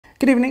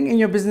Good evening. In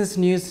your business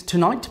news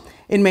tonight,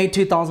 in May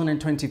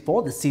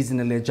 2024, the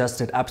seasonally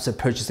adjusted Absa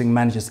Purchasing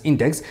Managers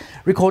Index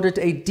recorded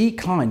a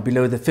decline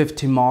below the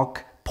 50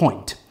 mark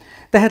point.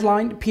 The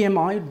headline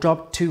PMI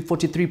dropped to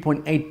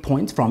 43.8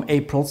 points from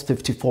April's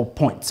 54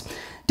 points.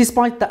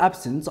 Despite the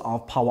absence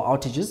of power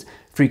outages,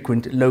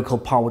 frequent local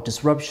power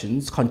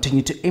disruptions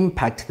continue to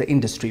impact the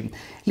industry,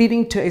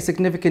 leading to a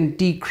significant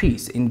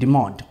decrease in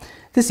demand.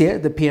 This year,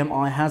 the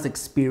PMI has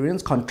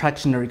experienced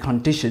contractionary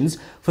conditions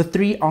for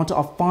 3 out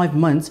of 5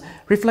 months,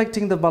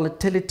 reflecting the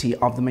volatility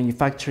of the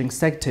manufacturing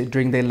sector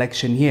during the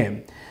election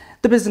year.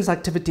 The Business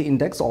Activity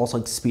Index also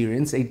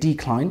experienced a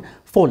decline,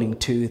 falling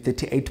to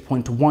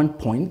 38.1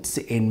 points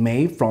in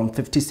May from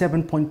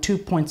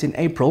 57.2 points in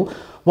April,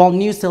 while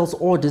new sales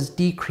orders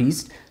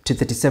decreased to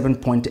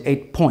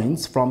 37.8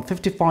 points from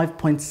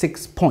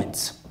 55.6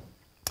 points.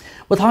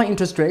 With high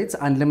interest rates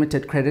and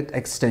limited credit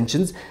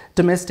extensions,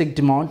 domestic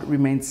demand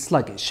remains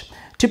sluggish.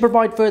 To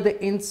provide further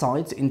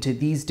insights into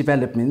these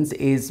developments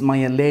is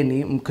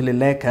Mayeleni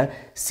Mkuleleka,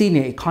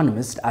 Senior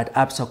Economist at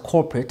Absa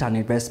Corporate and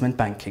Investment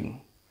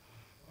Banking.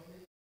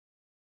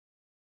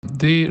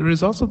 The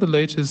results of the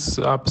latest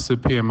Absa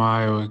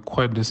PMI were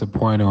quite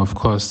disappointing, of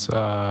course.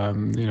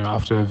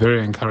 After a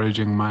very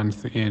encouraging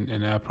month in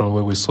April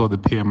where we saw the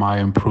PMI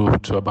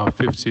improve to about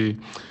 50,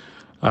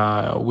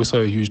 we saw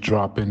a huge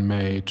drop in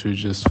May to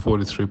just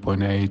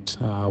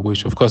 43.8,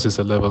 which of course is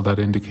a level that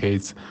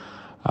indicates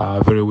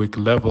very weak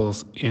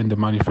levels in the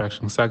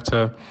manufacturing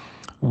sector.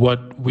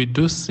 What we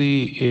do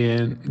see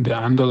in the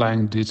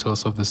underlying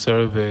details of the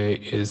survey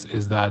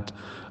is that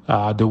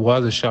there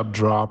was a sharp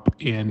drop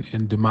in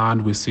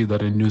demand. We see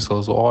that in new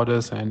sales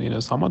orders,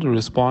 and some of the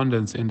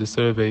respondents in the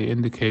survey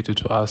indicated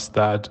to us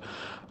that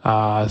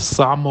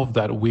some of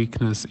that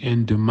weakness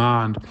in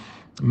demand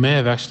may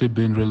have actually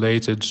been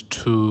related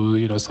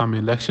to some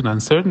election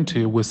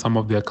uncertainty, with some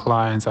of their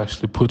clients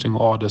actually putting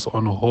orders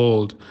on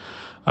hold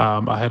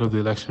ahead of the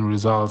election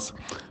results.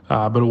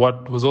 But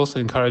what was also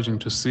encouraging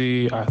to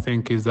see, I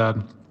think, is that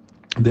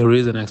there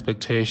is an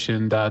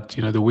expectation that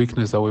the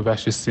weakness that we've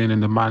actually seen in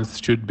the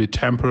month should be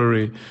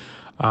temporary,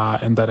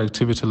 and that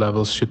activity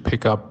levels should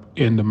pick up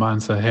in the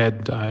months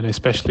ahead, and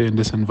especially in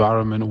this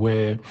environment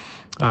where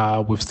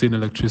we've seen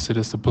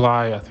electricity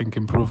supply, I think,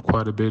 improve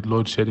quite a bit.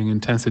 Load shedding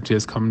intensity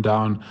has come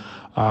down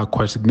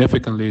quite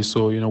significantly.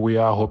 So, we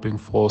are hoping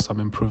for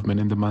some improvement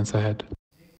in the months ahead.